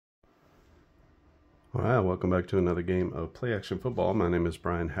Alright, welcome back to another game of Play Action Football. My name is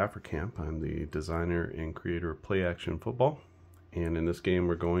Brian Hafferkamp. I'm the designer and creator of Play Action Football. And in this game,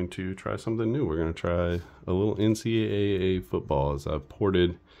 we're going to try something new. We're going to try a little NCAA football as I've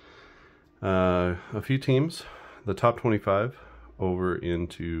ported a few teams, the top 25, over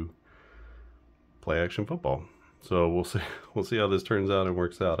into Play Action Football. So we'll see how this turns out and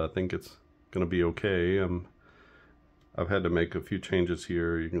works out. I think it's going to be okay. I've had to make a few changes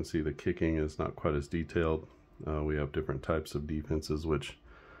here. You can see the kicking is not quite as detailed. We have different types of defenses which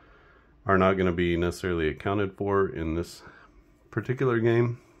are not going to be necessarily accounted for in this particular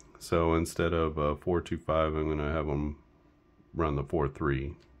game. So instead of 4-2-5, I'm going to have them run the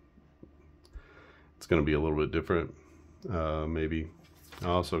 4-3. It's going to be a little bit different. Maybe I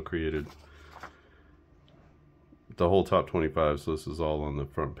also created the whole top 25, so this is all on the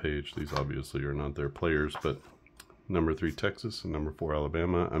front page. These obviously are not their players, but number 3 Texas and number 4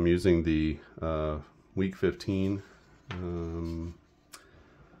 Alabama. I'm using the week 15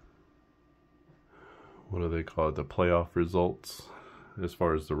 what do they call it, the playoff results as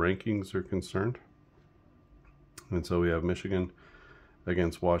far as the rankings are concerned. And so we have Michigan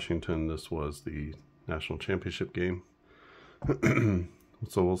against Washington. This was the national championship game.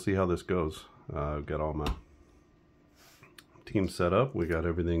 So we'll see how this goes. I've got all my teams set up. We got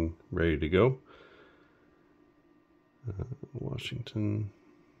everything ready to go. Washington.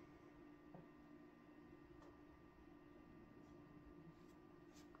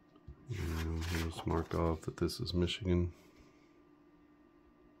 And let's mark off that this is Michigan.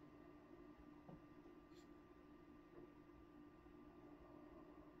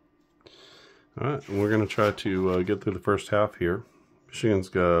 Alright, we're going to try to get through the first half here. Michigan's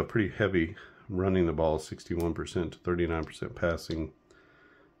got pretty heavy running the ball, 61% to 39% passing.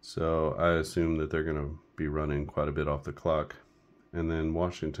 So I assume that they're going to be running quite a bit off the clock. And then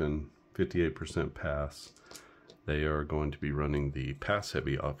Washington, 58% pass. They are going to be running the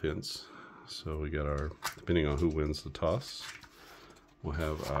pass-heavy offense. So we got our, depending on who wins the toss, we'll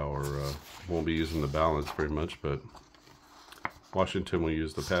have our, won't be using the balance very much, but Washington will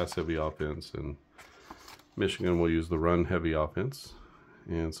use the pass-heavy offense, and Michigan will use the run-heavy offense.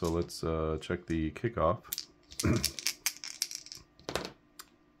 And so let's check the kickoff.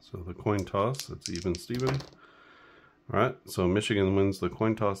 So the coin toss, that's even Steven. Alright, so Michigan wins the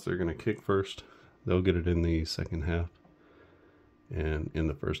coin toss. They're going to kick first. They'll get it in the second half. And in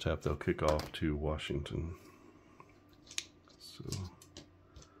the first half, they'll kick off to Washington. So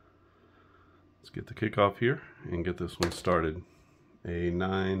let's get the kickoff here and get this one started. A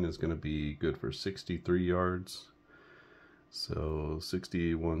 9 is going to be good for 63 yards. So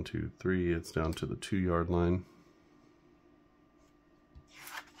 60, 1, 2, 3, it's down to the 2-yard line.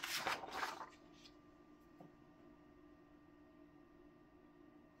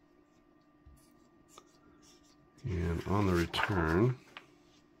 And on the return,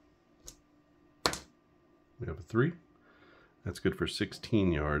 we have a 3. That's good for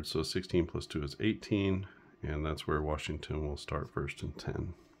 16 yards. So 16 plus 2 is 18. And that's where Washington will start first and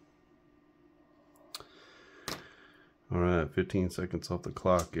 10. All right, 15 seconds off the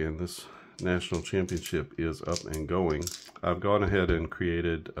clock. And this national championship is up and going. I've gone ahead and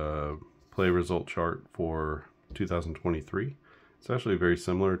created a play result chart for 2023. It's actually very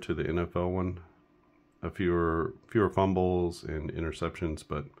similar to the NFL one. A fewer fumbles and interceptions,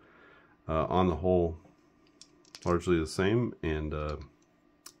 but on the whole, largely the same. And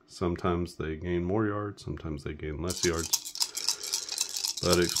sometimes they gain more yards, sometimes they gain less yards.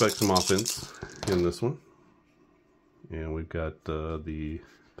 But expect some offense in this one. And we've got the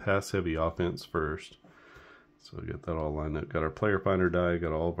pass-heavy offense first. So we got that all lined up. Got our player finder die,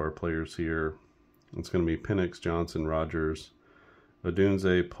 got all of our players here. It's going to be Penix, Johnson, Rogers,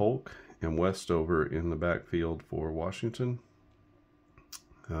 Odunze, Polk, and Westover in the backfield for Washington.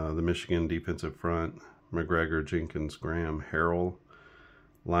 The Michigan defensive front, McGregor, Jenkins, Graham, Harrell.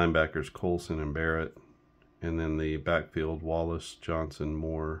 Linebackers, Colson and Barrett. And then the backfield, Wallace, Johnson,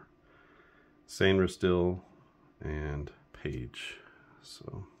 Moore, Sainristil, and Page.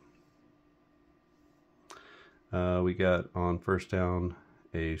 So we got on first down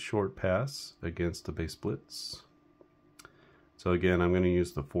a short pass against the base blitz. So again, I'm going to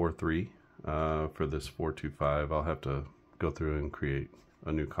use the 4-3 for this 4-2-5. I'll have to go through and create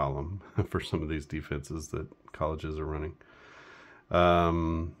a new column for some of these defenses that colleges are running.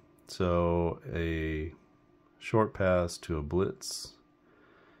 So a short pass to a blitz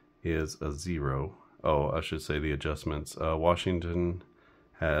is a 0. Oh, I should say the adjustments. Washington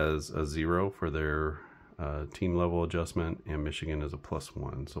has a 0 for their team level adjustment, and Michigan is a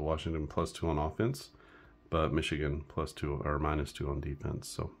 +1. So Washington +2 on offense, but Michigan +2 or -2 on defense.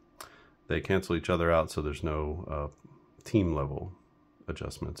 So they cancel each other out, so there's no team level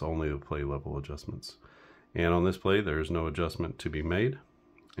adjustments, only the play level adjustments. And on this play, there's no adjustment to be made.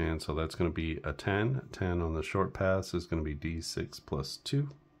 And so that's going to be a 10. 10 on the short pass is going to be D6 plus 2.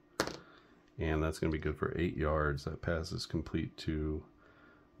 And that's going to be good for 8 yards. That pass is complete to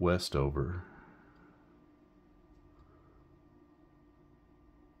Westover.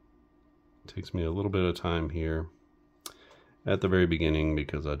 Takes me a little bit of time here at the very beginning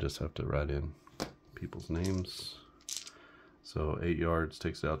because I just have to write in people's names. So 8 yards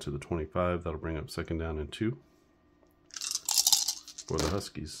takes it out to the 25. That'll bring up 2nd down and 2 for the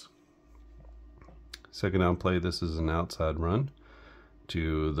Huskies. 2nd down play, this is an outside run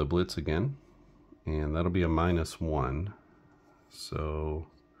to the blitz again. And that'll be a -1. So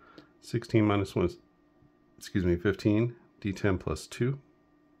 16 minus 1 is, 15. D10 plus 2.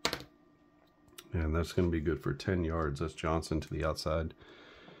 And that's going to be good for 10 yards. That's Johnson to the outside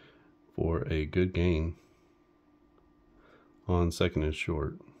for a good gain on 2nd and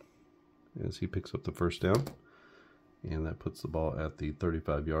short as he picks up the 1st down. And that puts the ball at the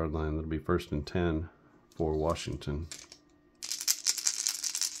 35-yard line. That'll be 1st and 10 for Washington.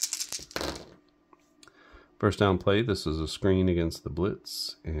 1st down play, this is a screen against the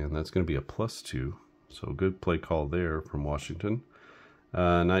blitz, and that's going to be a +2. So good play call there from Washington.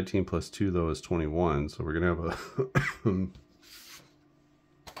 19 plus 2, though, is 21. So we're going to have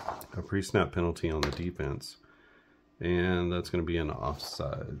a pre-snap penalty on the defense. And that's going to be an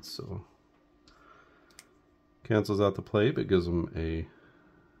offside. So cancels out the play, but gives them a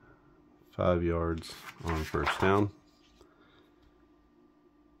 5 yards on 1st down.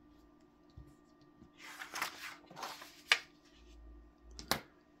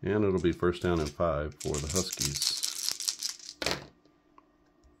 And it'll be 1st down and 5 for the Huskies.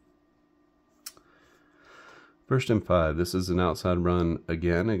 1st and 5. This is an outside run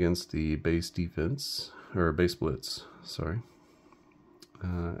again against the base defense, or base blitz, sorry.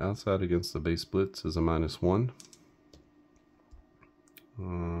 Outside against the base blitz is a -1.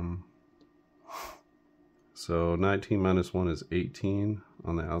 So 19 minus 1 is 18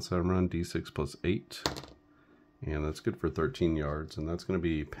 on the outside run, D6 plus 8. And that's good for 13 yards. And that's going to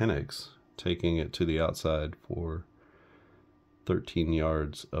be Penix taking it to the outside for 13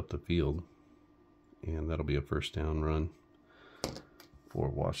 yards up the field. And that'll be a 1st down run for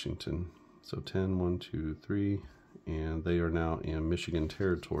Washington. So 10, 1, 2, 3. And they are now in Michigan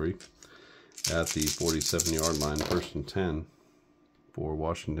territory at the 47-yard line. 1st and 10 for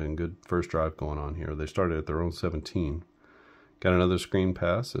Washington. Good first drive going on here. They started at their own 17. Got another screen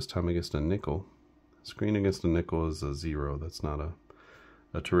pass, this time against a nickel. Screen against a nickel is a 0. That's not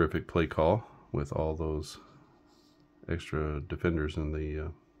a terrific play call with all those extra defenders in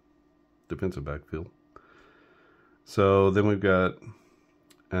the defensive backfield. So then we've got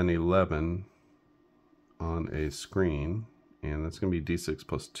an 11 on a screen, and that's going to be D6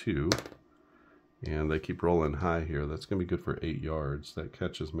 plus 2. And they keep rolling high here. That's going to be good for 8 yards. That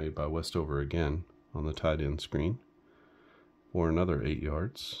catch is made by Westover again on the tight end screen for another 8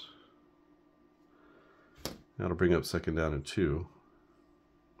 yards. That'll bring up 2nd down and 2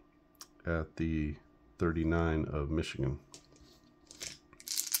 at the 39 of Michigan.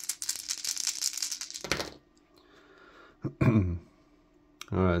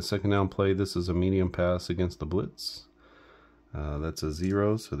 Alright, 2nd down play. This is a medium pass against the blitz. That's a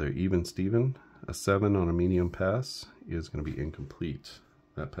 0, so they're even Steven. A 7 on a medium pass is going to be incomplete.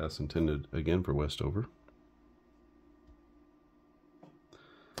 That pass intended again for Westover.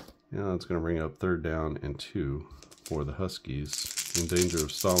 Now that's going to bring up 3rd down and 2 for the Huskies. In danger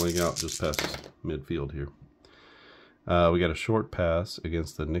of stalling out just past midfield here. We got a short pass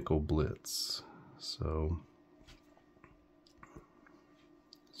against the nickel blitz. So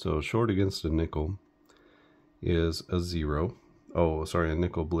short against a nickel is a 0. Oh, sorry, a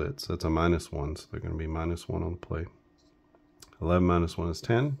nickel blitz. That's a -1, so they're going to be -1 on the play. 11 minus 1 is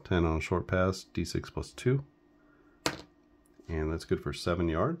 10. 10 on a short pass, D6 plus 2. And that's good for 7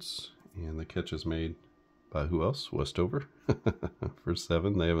 yards. And the catch is made by who else? Westover for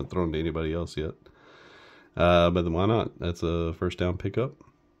 7. They haven't thrown to anybody else yet. But then why not? That's a 1st down pickup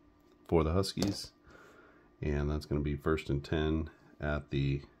for the Huskies. And that's going to be 1st and 10 at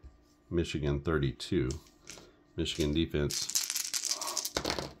the Michigan 32. Michigan defense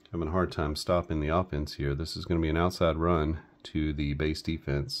having a hard time stopping the offense here. This is going to be an outside run to the base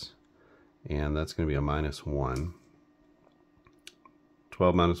defense. And that's going to be a -1.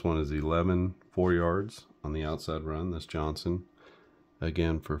 12 minus 1 is 11. 4 yards on the outside run. That's Johnson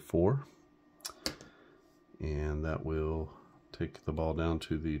again for 4. And that will take the ball down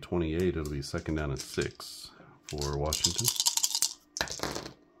to the 28. It'll be 2nd down and 6 for Washington.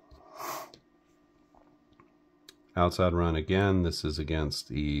 Outside run again. This is against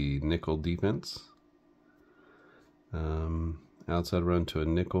the nickel defense. Outside run to a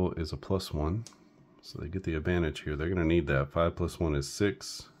nickel is a +1. So they get the advantage here. They're going to need that. 5 + 1 is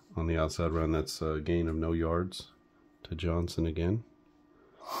 6 on the outside run. That's a gain of no yards to Johnson again.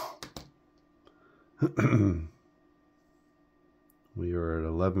 We are at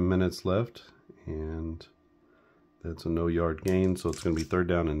 11 minutes left, and that's a no yard gain. So it's going to be 3rd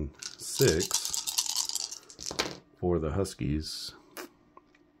down and 6 for the Huskies.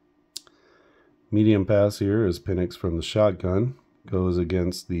 Medium pass here is Penix from the shotgun. Goes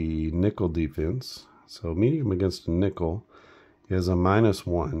against the nickel defense. So medium against a nickel is a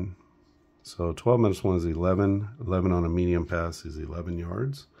 -1. So 12 minus 1 is 11. 11 on a medium pass is 11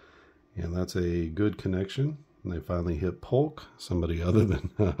 yards. And that's a good connection. And they finally hit Polk, somebody other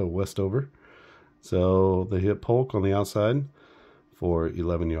than Westover. So they hit Polk on the outside for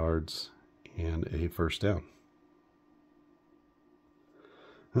 11 yards and a 1st down.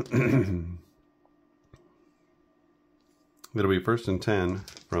 It'll be 1st and 10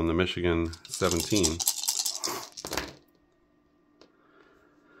 from the Michigan 17.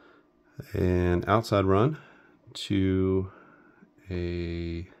 An outside run to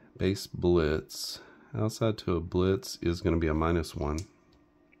a base blitz. Outside to a blitz is going to be a -1.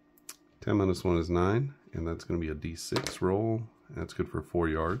 10 minus 1 is 9, and that's going to be a D6 roll. That's good for 4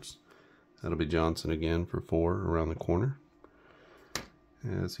 yards. That'll be Johnson again for 4 around the corner.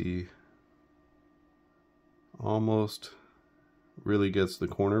 As he almost really gets the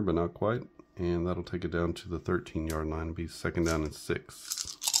corner, but not quite. And that'll take it down to the 13-yard line. It'll be 2nd down and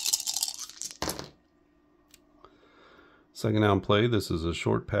 6. 2nd down play. This is a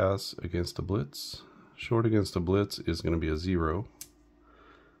short pass against a blitz. Short against a blitz is going to be a 0.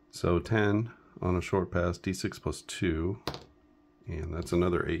 So 10 on a short pass, D6 + 2. And that's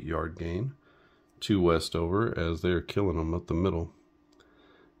another 8-yard gain to Westover as they're killing them up the middle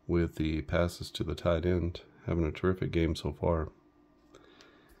with the passes to the tight end. Having a terrific game so far.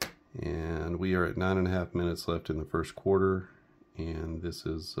 And we are at 9.5 minutes left in the 1st quarter. And this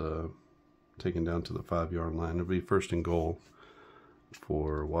is taken down to the 5-yard line. It'll be 1st and goal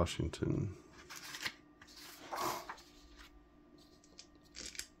for Washington.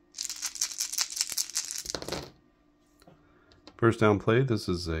 First down play. This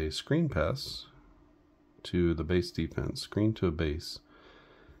is a screen pass to the base defense. Screen to a base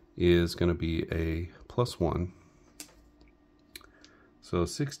is going to be a +1. So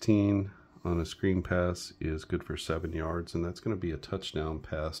 16 on a screen pass is good for 7 yards, and that's going to be a touchdown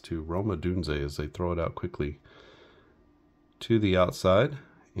pass to Roma Dunze as they throw it out quickly to the outside,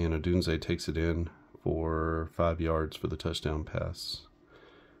 and Odunze takes it in for 5 yards for the touchdown pass.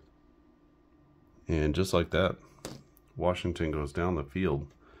 And just like that, Washington goes down the field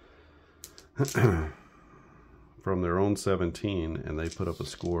from their own 17, and they put up a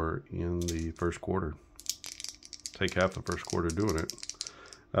score in the 1st quarter. Take half the 1st quarter doing it.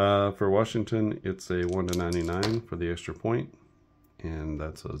 For Washington, it's a 1-99 for the extra point, and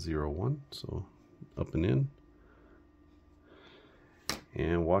that's a 0-1, so up and in.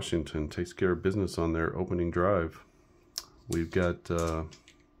 And Washington takes care of business on their opening drive. We've got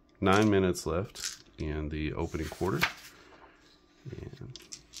 9 minutes left in the opening quarter, and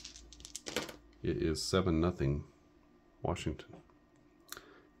it is 7-0 Washington.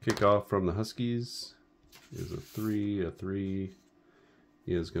 Kickoff from the Huskies is a 3. A 3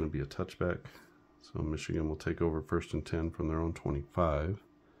 is going to be a touchback. So Michigan will take over 1st and 10 from their own 25.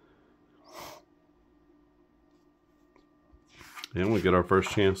 And we get our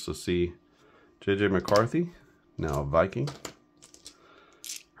first chance to see J.J. McCarthy, now a Viking.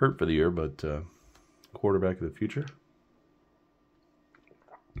 Hurt for the year, but quarterback of the future.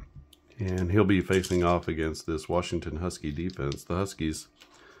 And he'll be facing off against this Washington Husky defense. The Huskies,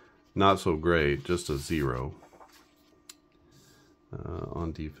 not so great, just a 0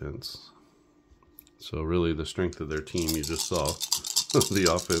 on defense. So really the strength of their team, you just saw the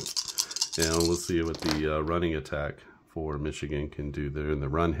offense. And we'll see what the running attack for Michigan can do. They're in the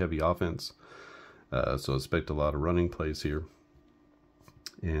run-heavy offense, so expect a lot of running plays here.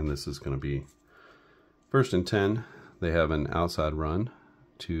 And this is going to be 1st and 10. They have an outside run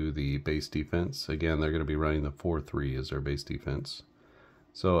to the base defense. Again, they're going to be running the 4-3 as their base defense.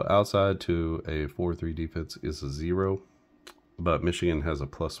 So outside to a 4-3 defense is a 0, but Michigan has a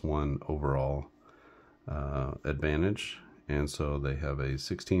 +1 overall advantage. And so they have a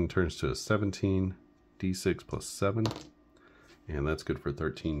 16 turns to a 17, D6 + 7, and that's good for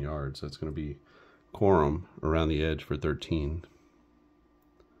 13 yards. That's going to be Corum around the edge for 13.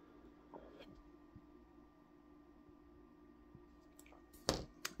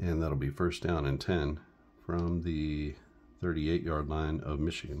 And that'll be 1st down and 10 from the 38-yard line of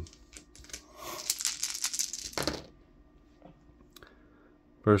Michigan.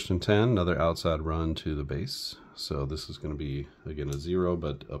 First and 10, another outside run to the base. So this is going to be, again, a 0,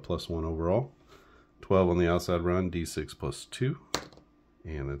 but a +1 overall. 12 on the outside run, D6 +2.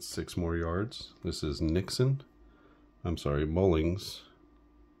 And that's 6 more yards. This is Mullings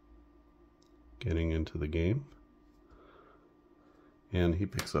getting into the game. And he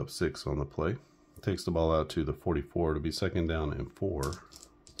picks up 6 on the play. Takes the ball out to the 44 to be second down and 4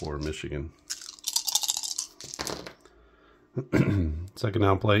 for Michigan. Second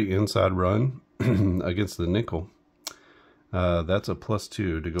down play, inside run against the nickel. That's a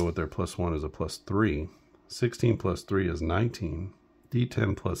 +2 to go with their +1 is a +3. 16 + 3 is 19.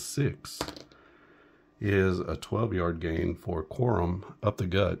 D10 +6 is a 12-yard gain for Quorum up the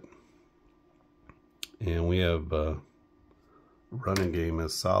gut. And we have running game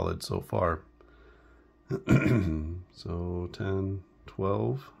is solid so far. So 10,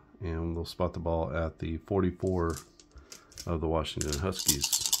 12, and we'll spot the ball at the 44 of the Washington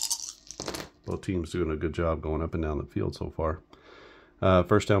Huskies. Both teams doing a good job going up and down the field so far.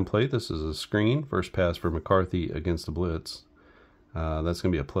 First down play, this is a screen. First pass for McCarthy against the blitz. That's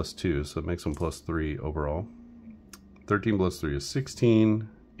going to be a +2, so it makes them +3 overall. 13 + 3 is 16,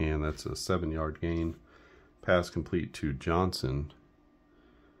 and that's a 7-yard gain. Pass complete to Johnson,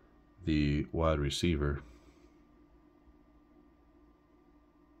 the wide receiver.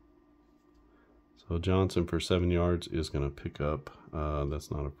 So Johnson for 7 yards is going to pick up. That's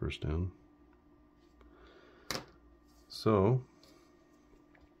not a first down. So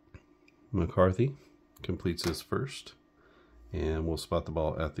McCarthy completes his first. And we'll spot the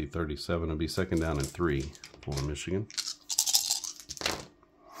ball at the 37. It'll be second down and 3 for Michigan.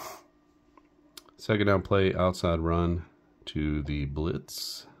 Second down play, outside run to the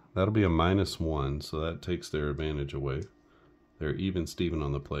blitz. That'll be a -1, so that takes their advantage away. They're even Steven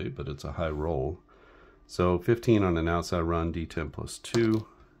on the play, but it's a high roll. So 15 on an outside run, D10 +2,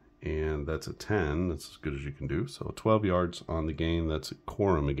 and that's a 10. That's as good as you can do. So 12 yards on the gain. That's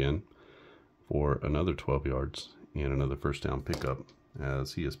Quorum again for another 12 yards and another first down pickup,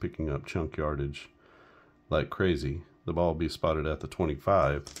 as he is picking up chunk yardage like crazy. The ball will be spotted at the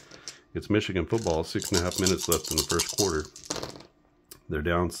 25. It's Michigan football, 6.5 minutes left in the first quarter. They're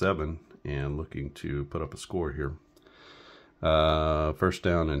down 7 and looking to put up a score here. First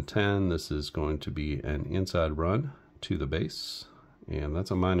down and 10. This is going to be an inside run to the base, and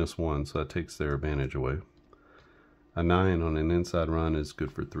that's a -1, so that takes their advantage away. A 9 on an inside run is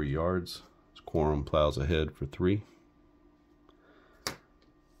good for 3 yards. Quorum plows ahead for 3.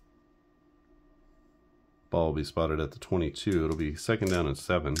 Ball will be spotted at the 22. It'll be second down and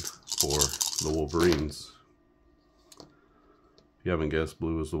 7 for the Wolverines. If you haven't guessed,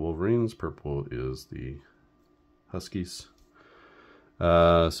 blue is the Wolverines, purple is the Huskies.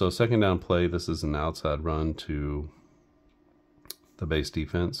 So second down play, this is an outside run to the base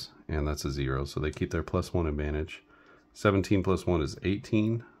defense, and that's a 0. So they keep their +1 advantage. 17 + 1 is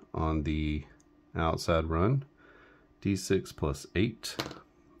 18 on the outside run. D6 +8,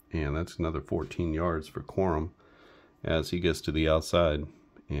 and that's another 14 yards for Quorum as he gets to the outside,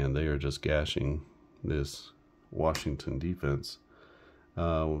 and they are just gashing this Washington defense.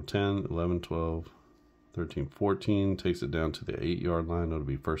 10, 11, 12, 13, 14, takes it down to the 8-yard line. It'll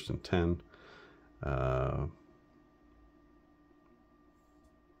be first and 10. 10,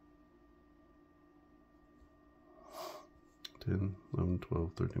 11,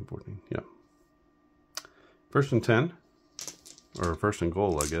 12, 13, 14. Yeah. First and 10, or first and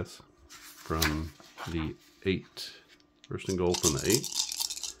goal, I guess, from the 8. First and goal from the 8.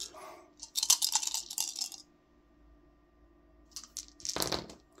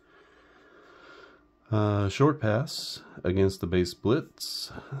 Short pass against the base blitz.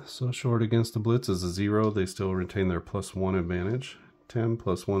 So short against the blitz is a 0. They still retain their +1 advantage. 10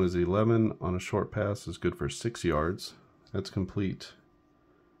 + 1 is 11 on a short pass is good for 6 yards. That's complete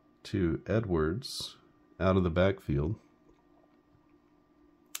to Edwards out of the backfield.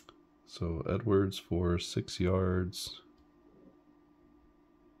 So Edwards for 6 yards.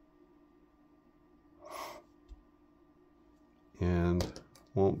 And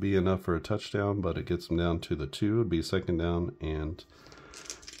won't be enough for a touchdown, but it gets them down to the 2. It'd be second down and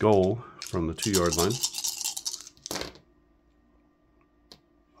goal from the 2-yard line.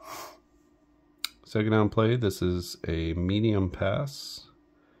 Second down play, this is a medium pass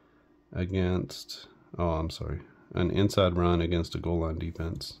against, an inside run against a goal line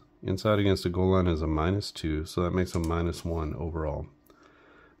defense. Inside against a goal line is a -2, so that makes them -1 overall.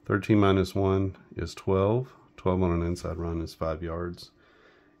 13 - 1 is 12. 12 on an inside run is 5 yards.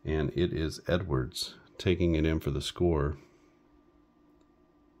 And it is Edwards taking it in for the score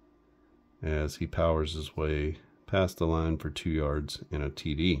as he powers his way past the line for 2 yards and a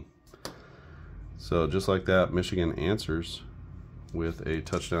TD. So just like that, Michigan answers with a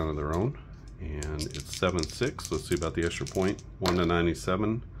touchdown of their own, and it's 7-6. Let's see about the extra point.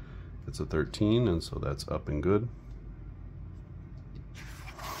 1-97. It's a 13, and so that's up and good.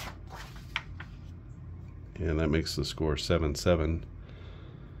 And that makes the score 7-7.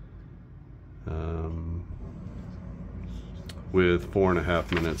 With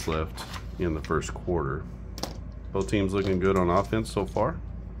 4.5 minutes left in the first quarter. Both teams looking good on offense so far.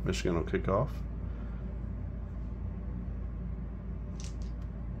 Michigan will kick off.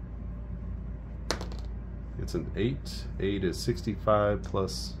 It's an 8. 8 is 65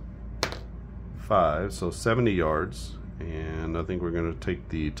 plus 5, so 70 yards. And I think we're going to take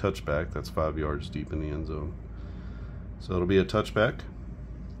the touchback. That's 5 yards deep in the end zone. So it'll be a touchback.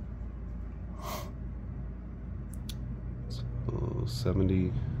 So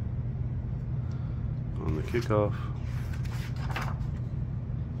 70 on the kickoff.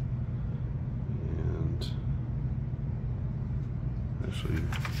 And actually,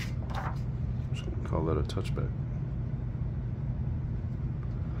 I'm just going to call that a touchback.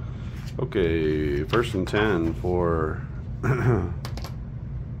 Okay, 1st and 10 for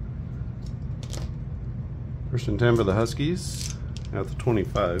 1st and 10 for the Huskies at the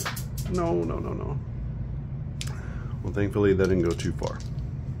 25. No. Well, thankfully that didn't go too far.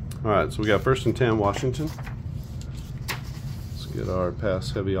 All right, so we got 1st and 10 Washington. Let's get our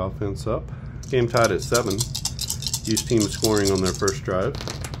pass heavy offense up. Game tied at 7. Each team scoring on their first drive.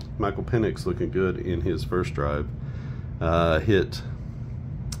 Michael Penix looking good in his first drive. Hit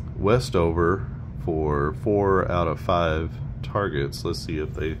Westover for 4 out of 5 targets. Let's see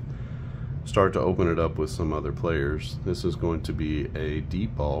if they start to open it up with some other players. This is going to be a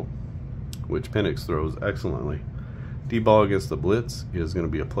deep ball, which Penix throws excellently. Deep ball against the blitz is going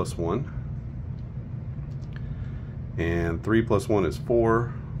to be a +1. And 3 + 1 is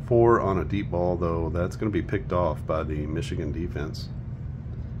 4. 4 on a deep ball, though, that's going to be picked off by the Michigan defense.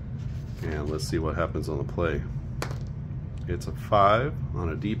 And let's see what happens on the play. It's a 5 on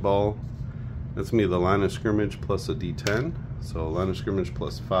a deep ball. That's going to be the line of scrimmage plus a D10. So line of scrimmage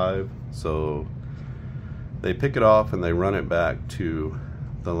plus 5. So they pick it off and they run it back to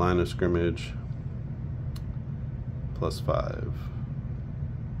the line of scrimmage plus 5.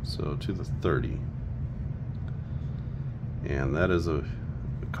 So to the 30. And that is a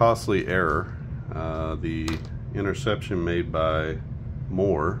costly error. The interception made by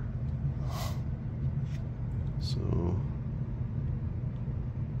Moore. So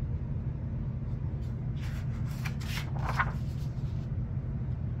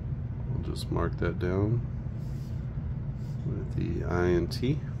we'll just mark that down with the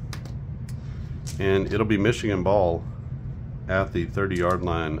INT. And it'll be Michigan ball at the 30-yard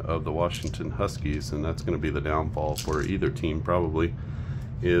line of the Washington Huskies, and that's going to be the downfall for either team probably,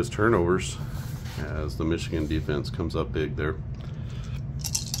 is turnovers as the Michigan defense comes up big there.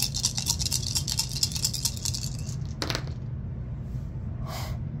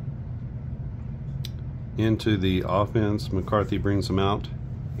 Into the offense, McCarthy brings him out,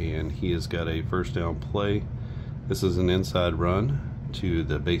 and he has got a first down play. This is an inside run to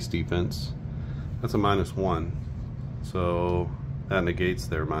the base defense. That's a -1, so that negates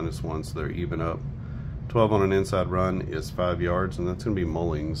their -1, so they're even up. 12 on an inside run is 5 yards, and that's going to be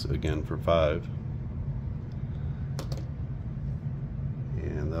Mullings again for 5.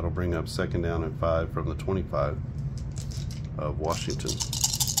 And that'll bring up 2nd down and 5 from the 25 of Washington.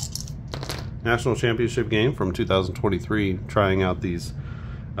 National Championship game from 2023, trying out these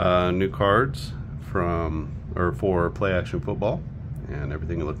new cards for play action football, and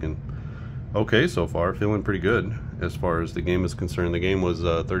everything looking okay so far. Feeling pretty good as far as the game is concerned. The game was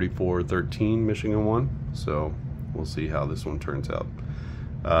 34-13, Michigan won, so we'll see how this one turns out.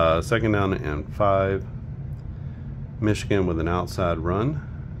 2nd down and 5, Michigan with an outside run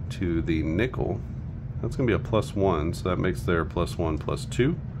to the nickel. That's going to be a +1, so that makes their +1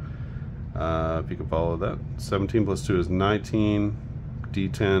 +2. If you can follow that, 17 + 2 is 19,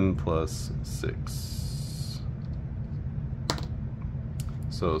 D10 plus 6.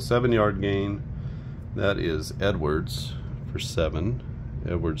 So 7-yard gain. That is Edwards for 7.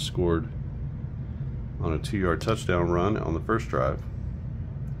 Edwards scored on a 2-yard touchdown run on the first drive.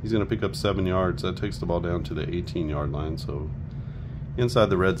 He's going to pick up 7 yards. That takes the ball down to the 18-yard line. So inside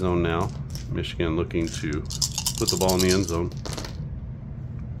the red zone now. Michigan looking to put the ball in the end zone.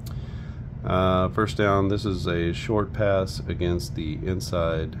 First down, this is a short pass against the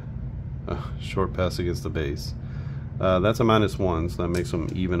inside, short pass against the base. That's a -1, so that makes them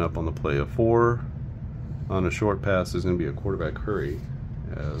even up on the play. A 4 On a short pass is going to be a quarterback hurry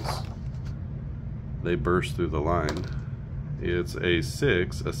as they burst through the line. It's a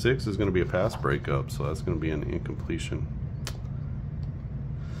 6. A 6 is going to be a pass breakup, so that's going to be an incompletion.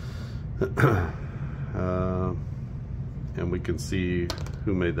 And we can see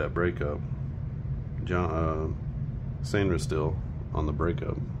who made that breakup. Sandra's still on the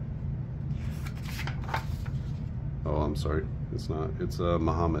breakup. Oh, I'm sorry. It's not. It's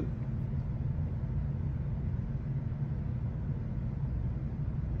Muhammad.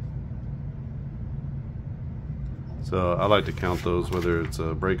 So I like to count those, whether it's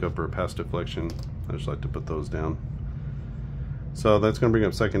a breakup or a pass deflection. I just like to put those down. So that's going to bring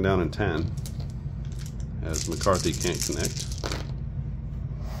up 2nd down and 10, as McCarthy can't connect.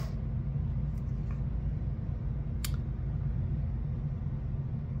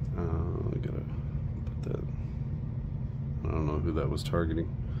 I gotta put that. I don't know who that was targeting.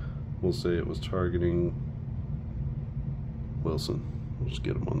 We'll say it was targeting Wilson. We'll just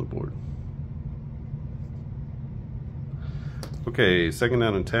get him on the board. Okay, 2nd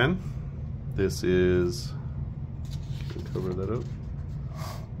down and 10. This is, cover that up,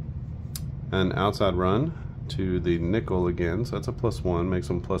 an outside run to the nickel again, so that's a +1, makes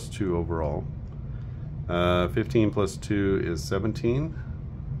them +2 overall. 15 plus 2 is 17,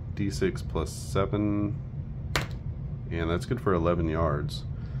 D6 plus 7, and that's good for 11 yards.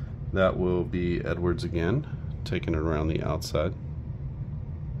 That will be Edwards again, taking it around the outside.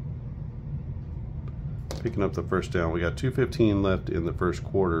 Picking up the 1st down. We got 2:15 left in the 1st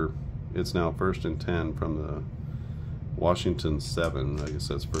quarter. It's now 1st and 10 from the Washington 7. I guess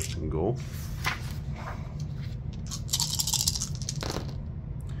that's 1st and goal.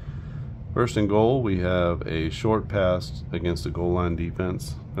 First and goal, we have a short pass against the goal line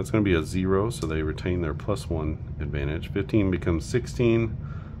defense. That's going to be a 0, so they retain their +1 advantage. 15 becomes 16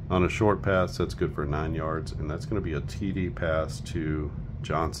 on a short pass. That's good for 9 yards, and that's going to be a TD pass to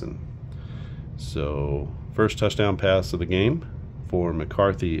Johnson. So, first touchdown pass of the game for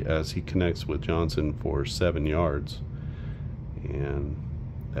McCarthy as he connects with Johnson for 7 yards. And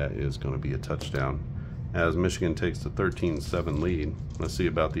that is going to be a touchdown as Michigan takes the 13-7 lead. Let's see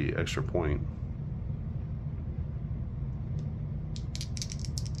about the extra point.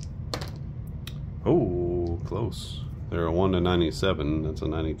 Oh, close. They're a 1-97. That's a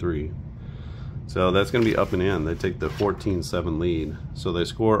 93. So that's going to be up and in. They take the 14-7 lead. So they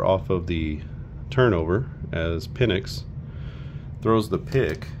score off of the turnover as Penix throws the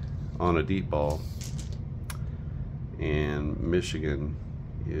pick on a deep ball, and Michigan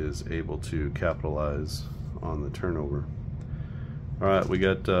is able to capitalize on the turnover. All right, we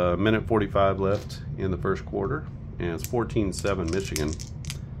got a minute 45 left in the 1st quarter, and it's 14-7 Michigan.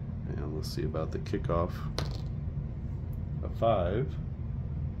 And let's see about the kickoff. A 5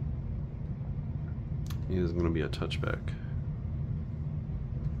 is going to be a touchback.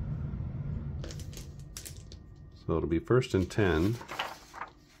 So it'll be 1st and 10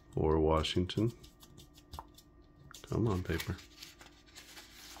 for Washington. Come on, paper.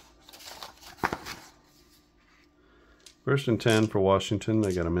 1st and 10 for Washington.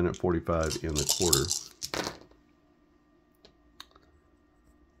 They got a minute 45 in the quarter.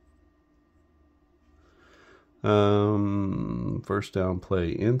 First down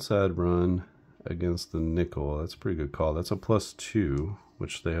play, inside run against the nickel. That's a pretty good call. That's a +2,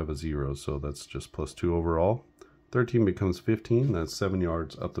 which they have a 0, so that's just +2 overall. 13 becomes 15. That's 7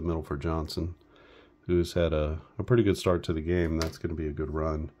 yards up the middle for Johnson, who's had a pretty good start to the game. That's going to be a good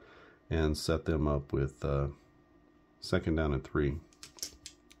run and set them up with 2nd down and 3.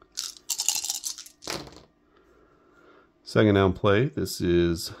 2nd down play. This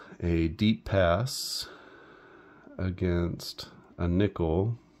is a deep pass against a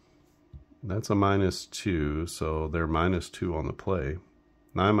nickel. That's a -2, so they're -2 on the play.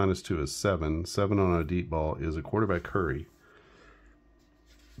 9 minus 2 is 7. 7 on a deep ball is a quarterback hurry.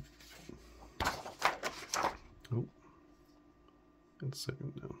 Oh, it's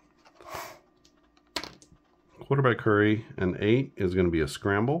 2nd down. Quarterback hurry. An 8 is going to be a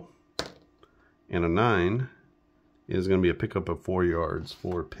scramble, and a 9 is going to be a pickup of 4 yards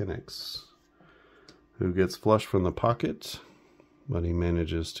for Penix, who gets flushed from the pocket, but he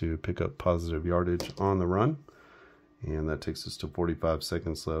manages to pick up positive yardage on the run. And that takes us to 45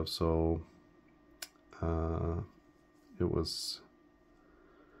 seconds left. So it was,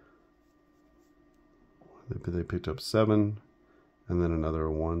 they picked up 7, and then another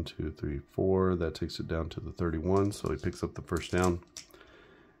 1, 2, 3, 4. That takes it down to the 31. So he picks up the 1st down.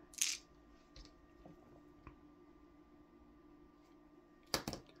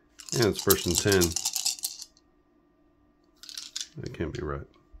 And it's 1st and 10. That can't be right.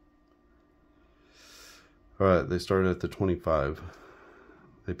 All right, they started at the 25.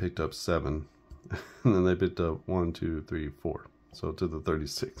 They picked up 7. And then they picked up 1, 2, 3, 4. So to the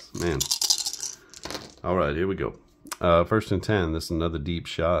 36. Man. All right, here we go. 1st and 10. This is another deep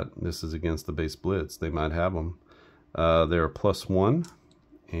shot. This is against the base blitz. They might have them. They're +1.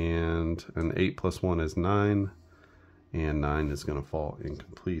 And an 8 + 1 is 9. And 9 is going to fall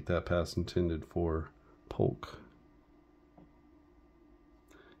incomplete. That pass intended for Polk.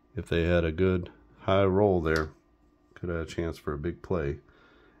 If they had a good high roll there, could have a chance for a big play.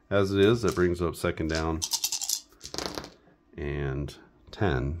 As it is, that brings up 2nd down and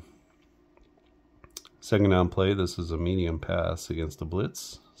 10. 2nd down play, this is a medium pass against the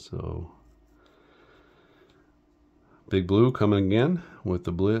blitz. So Big Blue coming again with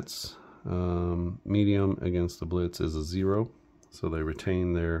the blitz. Medium against the blitz is a 0. So they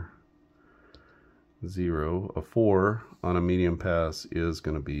retain their 0. A 4 on a medium pass is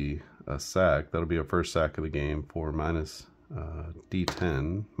going to be a sack. That'll be a first sack of the game for minus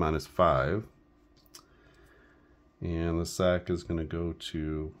D10, -5. And the sack is going to go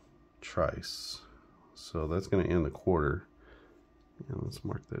to Trice. So that's going to end the quarter. And let's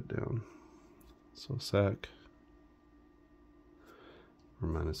mark that down. So sack for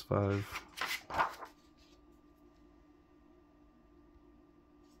 -5.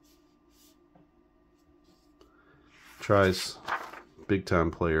 Trice, big time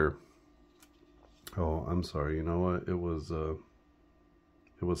player. Oh, I'm sorry. You know what? It was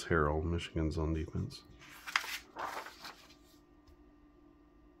Harrell, Michigan's on defense.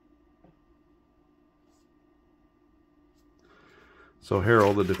 So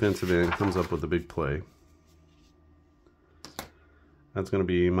Harrell, the defensive end, comes up with a big play. That's going to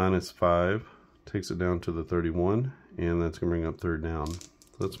be -5. Takes it down to the 31, and that's going to bring up 3rd down.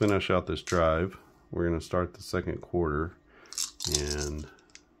 So let's finish out this drive. We're going to start the 2nd quarter, and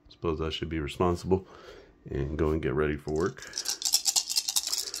I suppose I should be responsible and go and get ready for work.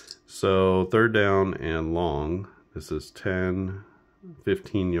 So 3rd down and long. This is 10,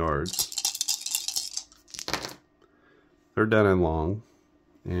 15 yards. 3rd down and long.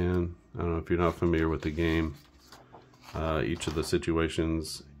 And I don't know if you're not familiar with the game, each of the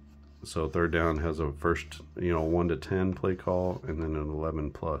situations. So 3rd down has a first, 1 to 10 play call, and then an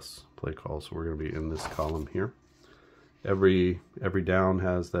 11+ play call. So we're going to be in this column here. Every down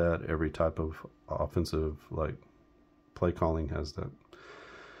has that. Every type of offensive play calling has that.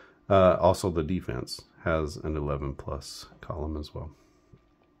 Also, the defense has an 11+ column as well.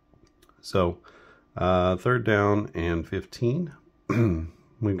 So 3rd down and 15.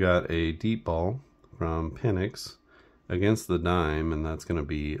 We've got a deep ball from Penix against the dime, and that's going to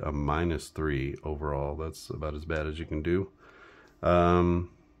be a -3 overall. That's about as bad as you can do,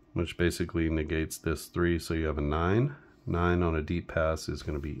 which basically negates this 3, so you have a 9. 9 on a deep pass is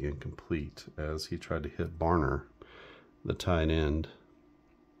going to be incomplete, as he tried to hit Barner, the tight end.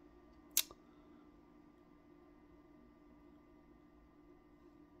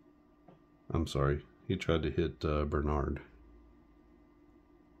 I'm sorry, he tried to hit Bernard.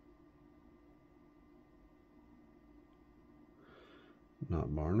 Not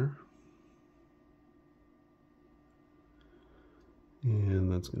Barner.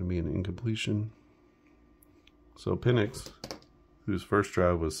 And that's going to be an incompletion. So Penix, whose first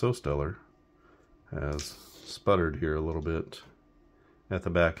drive was so stellar, has sputtered here a little bit at the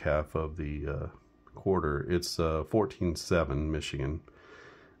back half of the quarter. It's 14-7 Michigan.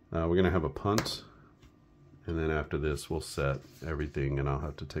 We're going to have a punt, and then after this we'll set everything and I'll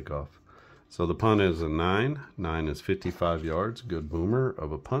have to take off. So the punt is a 9. 9 is 55 yards. Good boomer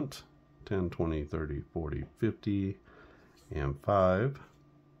of a punt. 10, 20, 30, 40, 50, and 5.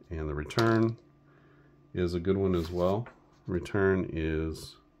 And the return is a good one as well. Return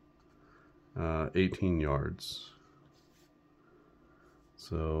is 18 yards.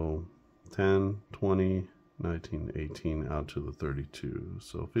 So 10, 20, 19, 18 out to the 32.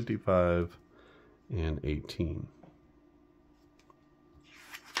 So 55 and 18.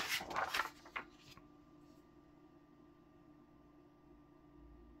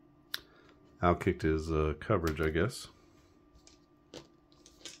 Outkicked his coverage, I guess.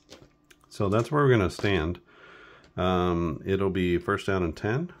 So that's where we're going to stand. It'll be 1st down and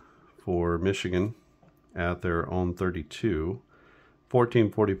 10 for Michigan at their own 32.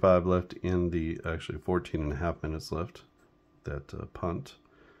 14:45 left in the, actually 14.5 minutes left, that punt.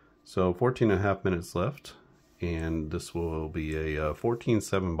 So 14.5 minutes left, and this will be a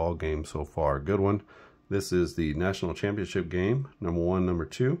 14-7 ball game so far. Good one. This is the national championship game, number 1, number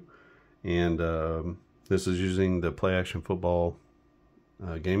 2. And this is using the Play Action Football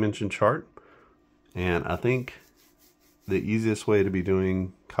game engine chart. And I think the easiest way to be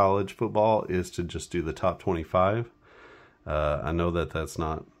doing college football is to just do the top 25. I know that that's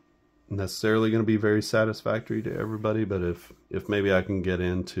not necessarily going to be very satisfactory to everybody, but if maybe I can get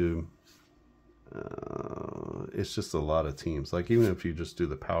into, it's just a lot of teams. Like even if you just do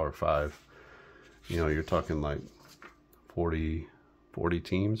the Power 5, you know, you're talking like 40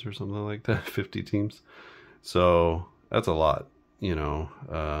 teams or something like that, 50 teams. So that's a lot, you know.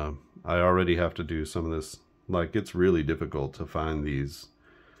 I already have to do some of this. Like, it's really difficult to find these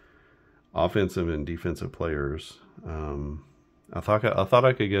offensive and defensive players. I thought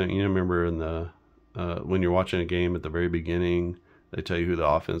I could get, you know, remember in the, when you're watching a game at the very beginning, they tell you who the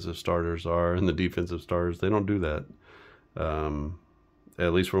offensive starters are and the defensive starters. They don't do that.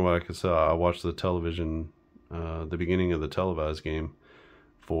 At least from what I could tell, I watched the television, the beginning of the televised game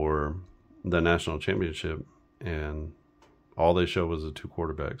for the national championship, and all they showed was the 2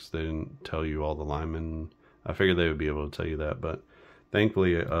 quarterbacks. They didn't tell you all the linemen. I figured they would be able to tell you that, but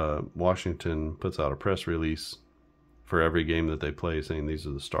thankfully Washington puts out a press release for every game that they play saying these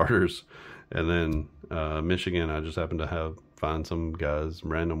are the starters. And then Michigan, I just happened to find some guy's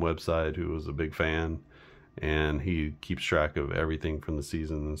random website who was a big fan, and he keeps track of everything from the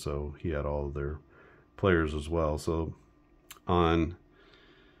season, and so he had all of their players as well. So on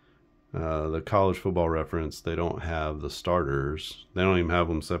the College Football Reference, they don't have the starters. They don't even have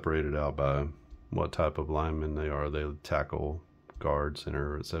them separated out by what type of lineman they are. They tackle, guard,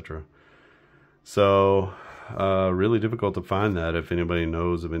 center, etc. So really difficult to find that. If anybody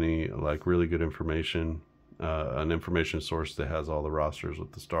knows of any like really good information, an information source that has all the rosters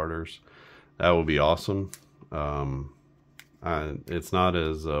with the starters, that would be awesome. It's not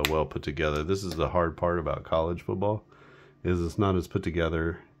as well put together. This is the hard part about college football, is it's not as put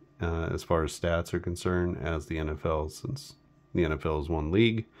together as far as stats are concerned as the NFL, since the NFL is one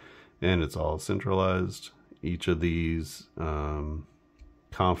league and it's all centralized. Each of these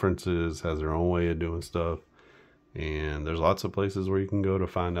conferences has their own way of doing stuff, and there's lots of places where you can go to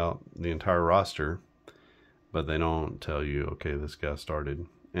find out the entire roster, but they don't tell you, okay, this guy started.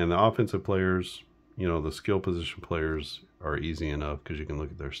 And the offensive players, you know, the skill position players are easy enough because you can look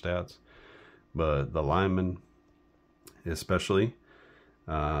at their stats, but the linemen especially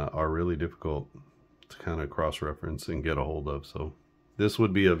are really difficult to kind of cross-reference and get a hold of. So this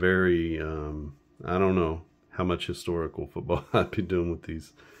would be a very, I don't know how much historical football I'd be doing with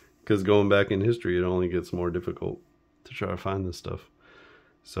these, because going back in history, it only gets more difficult to try to find this stuff.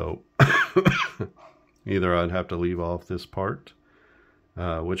 So either I'd have to leave off this part,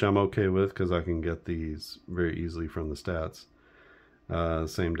 which I'm okay with because I can get these very easily from the stats.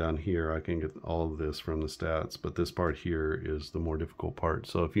 Same down here, I can get all of this from the stats, but this part here is the more difficult part.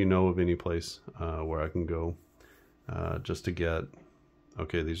 So if you know of any place where I can go just to get,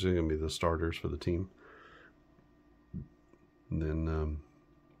 okay, these are going to be the starters for the team, then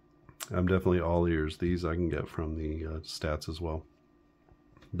I'm definitely all ears. These I can get from the stats as well.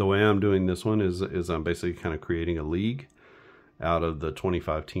 The way I'm doing this one is I'm basically kind of creating a league out of the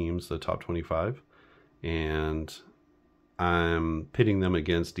 25 teams, the top 25, and I'm pitting them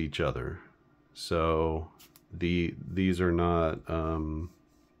against each other. So these are not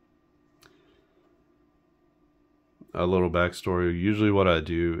a little backstory. Usually what I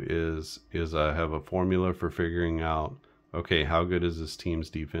do is I have a formula for figuring out, okay, how good is this team's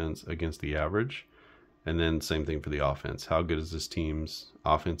defense against the average? And then same thing for the offense. How good is this team's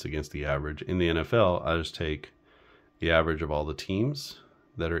offense against the average? In the NFL, I just take the average of all the teams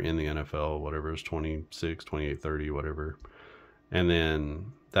that are in the NFL, whatever is 26, 28, 30, whatever. And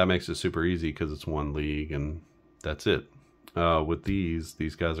then that makes it super easy because it's one league and that's it. With these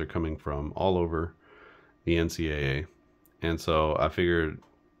guys are coming from all over the NCAA. And so I figured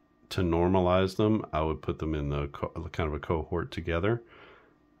to normalize them, I would put them in the kind of a cohort together,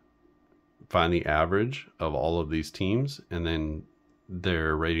 find the average of all of these teams, and then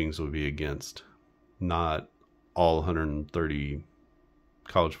their ratings would be against, not all 130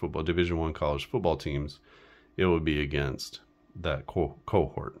 college football, Division I college football teams. It would be against that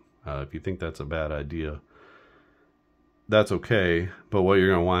cohort. If you think that's a bad idea, that's okay. But what you're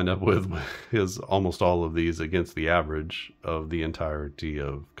going to wind up with is almost all of these against the average of the entirety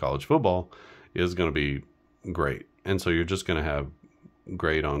of college football is going to be great. And so you're just going to have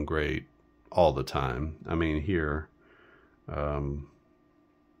great on great all the time. I mean, here,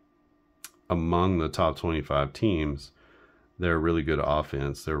 among the top 25 teams, they're really good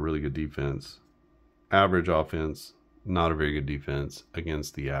offense. They're really good defense. Average offense, not a very good defense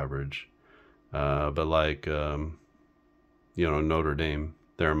against the average. But like, Notre Dame,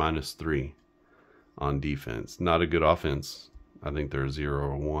 they're -3 on defense. Not a good offense. I think they're 0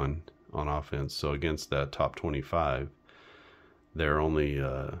 or 1 on offense. So against that top 25, they're only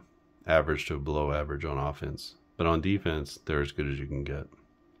average to below average on offense. But on defense, they're as good as you can get.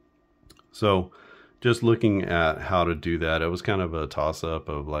 So just looking at how to do that, it was kind of a toss-up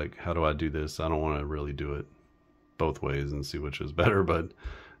of like, how do I do this? I don't want to really do it both ways and see which is better, but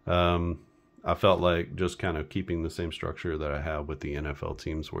I felt like just kind of keeping the same structure that I have with the NFL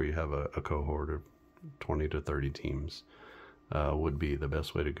teams, where you have a cohort of 20 to 30 teams, would be the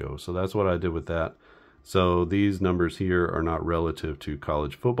best way to go. So that's what I did with that. So these numbers here are not relative to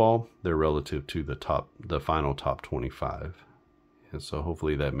college football. They're relative to the final top 25. And so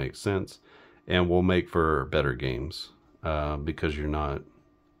hopefully that makes sense, and will make for better games, because you're not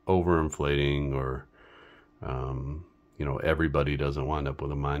overinflating, or, you know, everybody doesn't wind up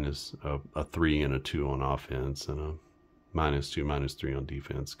with a 3 and a 2 on offense and a -2, -3 on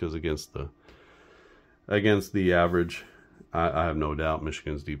defense. Because against the average, I have no doubt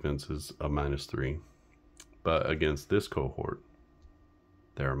Michigan's defense is a -3. But against this cohort,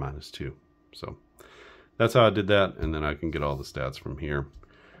 they're a -2. So that's how I did that. And then I can get all the stats from here.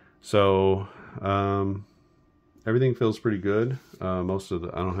 So everything feels pretty good. I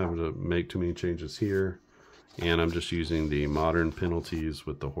don't have to make too many changes here. And I'm just using the modern penalties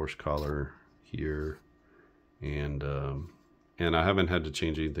with the horse collar here. And I haven't had to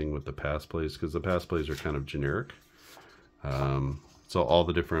change anything with the pass plays, because the pass plays are kind of generic. So all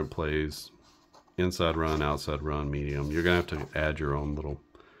the different plays, inside run, outside run, medium, you're going to have to add your own little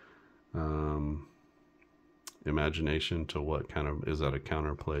imagination to what kind of, is that a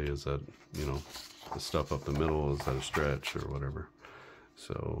counter play? Is that, you know, the stuff up the middle? Is that a stretch or whatever?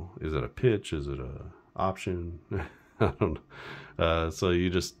 So is it a pitch? Is it a option? I don't know. So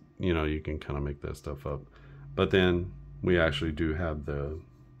you just, you know, you can kind of make that stuff up. But then we actually do have the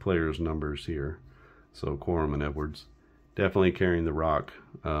players' numbers here. So Corum and Edwards definitely carrying the rock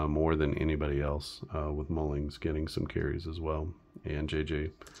more than anybody else, with Mullings getting some carries as well. And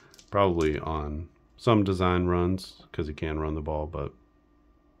JJ probably on some design runs, because he can run the ball, but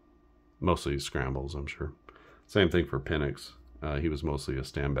mostly scrambles, I'm sure. Same thing for Penix. He was mostly a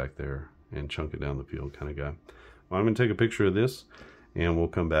stand back there and chunk it down the field kind of guy. Well, I'm going to take a picture of this, and we'll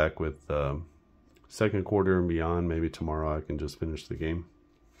come back with second quarter and beyond. Maybe tomorrow I can just finish the game.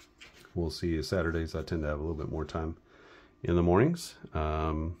 We'll see. Saturdays I tend to have a little bit more time in the mornings.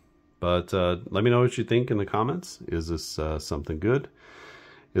 But let me know what you think in the comments. Is this something good?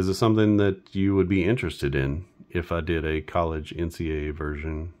 Is this something that you would be interested in if I did a college NCAA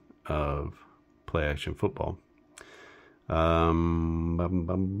version of play action football?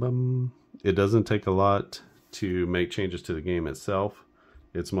 It doesn't take a lot to make changes to the game itself.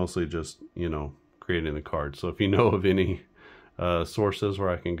 It's mostly just, you know, creating the card. So if you know of any sources where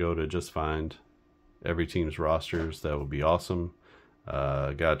I can go to just find every team's rosters, that would be awesome.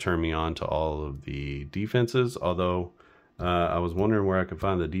 Got to turn me on to all of the defenses, although I was wondering where I could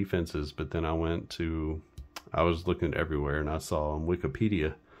find the defenses, but then I was looking everywhere, and I saw on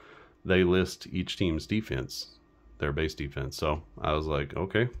Wikipedia they list each team's defense, their base defense. So I was like,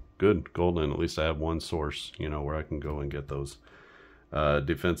 okay, good, golden. At least I have one source, you know, where I can go and get those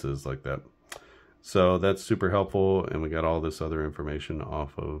defenses like that. So that's super helpful, and we got all this other information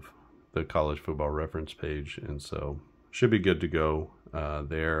off of the college football reference page, and so should be good to go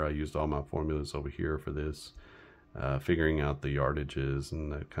there. I used all my formulas over here for this, figuring out the yardages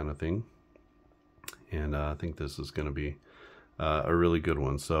and that kind of thing. And I think this is going to be a really good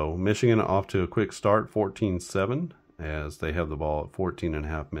one. So Michigan off to a quick start, 14-7, as they have the ball at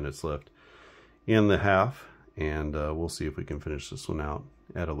 14.5 minutes left in the half. And we'll see if we can finish this one out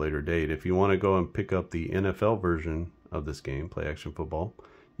at a later date. If you want to go and pick up the NFL version of this game, Play Action Football,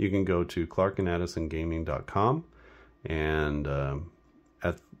 you can go to clarkandaddisongaming.com. And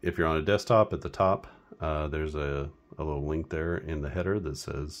if you're on a desktop, at the top, there's a little link there in the header that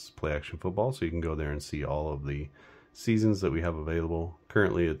says Play Action Football. So you can go there and see all of the seasons that we have available.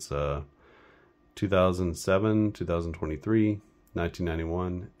 Currently, it's 2007, 2023,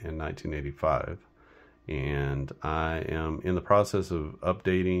 1991, and 1985. And I am in the process of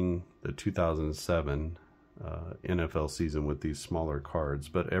updating the 2007 NFL season with these smaller cards.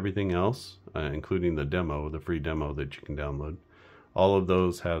 But everything else, including the demo, the free demo that you can download, all of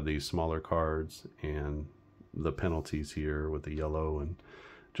those have these smaller cards and the penalties here with the yellow and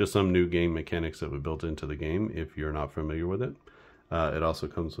just some new game mechanics that we built into the game if you're not familiar with it. It also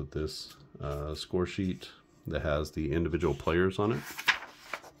comes with this score sheet that has the individual players on it,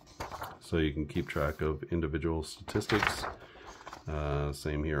 so you can keep track of individual statistics.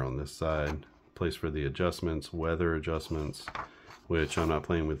 Same here on this side. Place for the adjustments, weather adjustments, which I'm not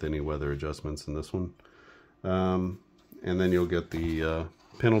playing with any weather adjustments in this one. And then you'll get the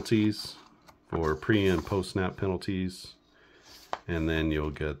penalties for pre and post snap penalties. and then you'll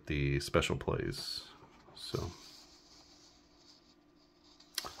get the special plays. So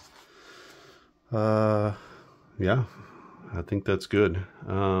yeah, I think that's good.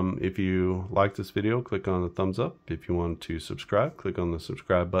 If you like this video, click on the thumbs up. If you want to subscribe, click on the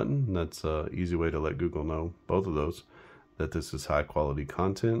subscribe button. That's an easy way to let Google know, both of those, that this is high quality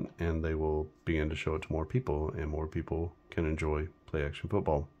content, and they will begin to show it to more people, and more people can enjoy play action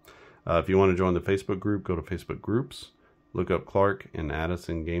football. If you want to join the Facebook group, go to Facebook groups, look up Clark and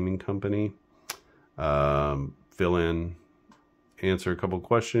Addison Gaming Company, fill in, answer a couple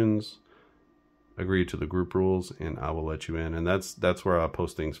questions, agree to the group rules, and I will let you in. And that's where I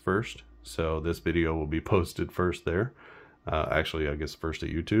post things first. So this video will be posted first there. Actually, I guess first at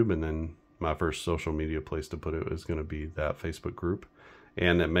YouTube, and then my first social media place to put it is going to be that Facebook group.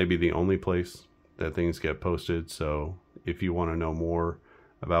 And that may be the only place that things get posted. So if you want to know more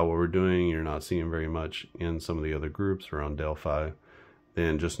about what we're doing, you're not seeing very much in some of the other groups or on Delphi,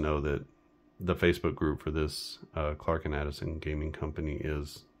 then just know that the Facebook group for this Clark and Addison Gaming Company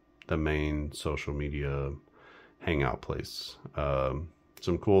is the main social media hangout place.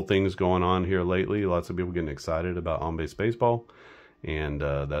 Some cool things going on here lately. Lots of people getting excited about on-base baseball, and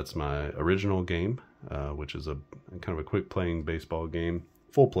that's my original game, which is a kind of a quick playing baseball game,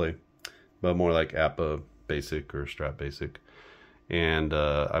 full play, but more like APA basic or Strat basic. And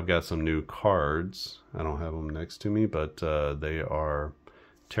I've got some new cards. I don't have them next to me, but they are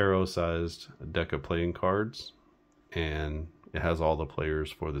tarot-sized deck of playing cards, and it has all the players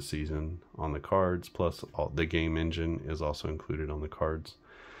for the season on the cards, plus the game engine is also included on the cards.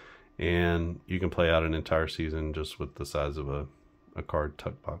 And you can play out an entire season just with the size of a card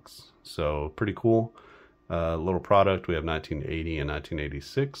tuck box. So pretty cool little product. We have 1980 and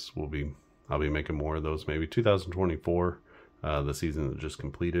 1986. I'll be making more of those, maybe 2024, the season that just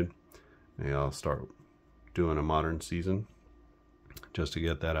completed. And I'll start doing a modern season just to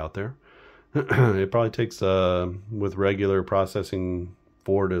get that out there. It probably takes, with regular processing,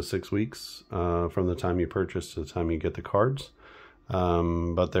 4 to 6 weeks from the time you purchase to the time you get the cards.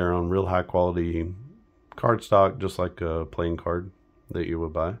 But they're on real high quality card stock, just like a playing card that you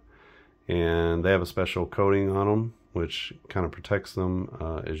would buy. And they have a special coating on them, which kind of protects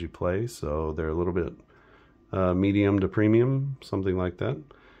them as you play. So they're a little bit medium to premium, something like that.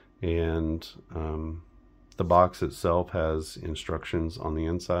 And the box itself has instructions on the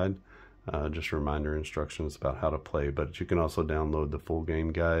inside. Just reminder instructions about how to play, but you can also download the full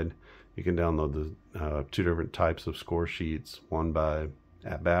game guide. You can download the 2 different types of score sheets, one by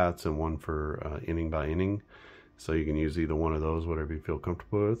at-bats and one for inning by inning. So you can use either one of those, whatever you feel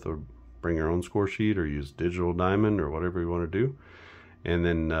comfortable with, or bring your own score sheet or use Digital Diamond or whatever you want to do. And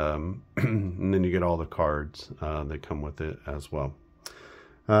then, and then you get all the cards that come with it as well.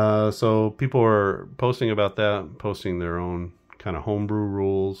 So people are posting about that, posting their own kind of homebrew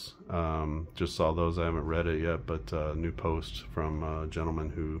rules. Just saw those. I haven't read it yet, but a new post from a gentleman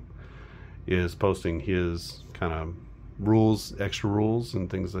who is posting his kind of rules, extra rules and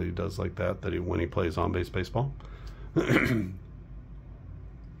things that he does like that when he plays on-base baseball.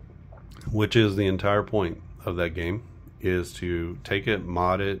 Which is the entire point of that game, is to take it,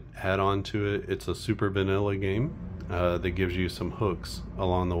 mod it, add on to it. It's a super vanilla game that gives you some hooks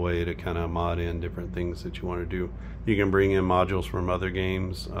along the way to kind of mod in different things that you want to do. You can bring in modules from other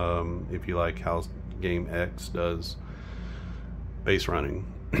games. If you like how game X does base running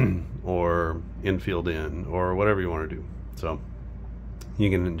or infield in or whatever you want to do. So you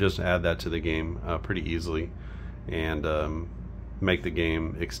can just add that to the game pretty easily and make the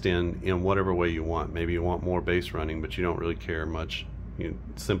game extend in whatever way you want. Maybe you want more base running, but you don't really care much.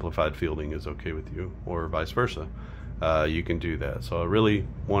 Simplified fielding is okay with you, or vice versa. You can do that. So I really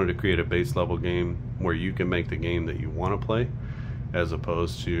wanted to create a base level game where you can make the game that you want to play, as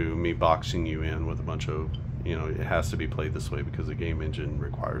opposed to me boxing you in with a bunch of, it has to be played this way because the game engine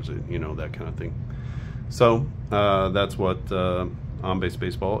requires it, that kind of thing. So that's what on-base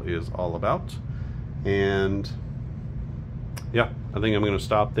baseball is all about. And yeah, I think I'm going to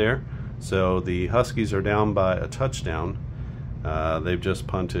stop there. So the Huskies are down by a touchdown. They've just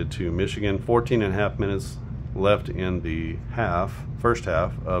punted to Michigan. 14.5 minutes left in the first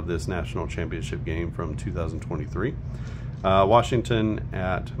half of this national championship game from 2023. Washington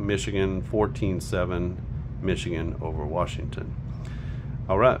at Michigan, 14-7, Michigan over Washington.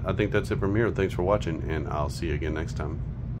 All right, I think that's it from here. Thanks for watching, and I'll see you again next time.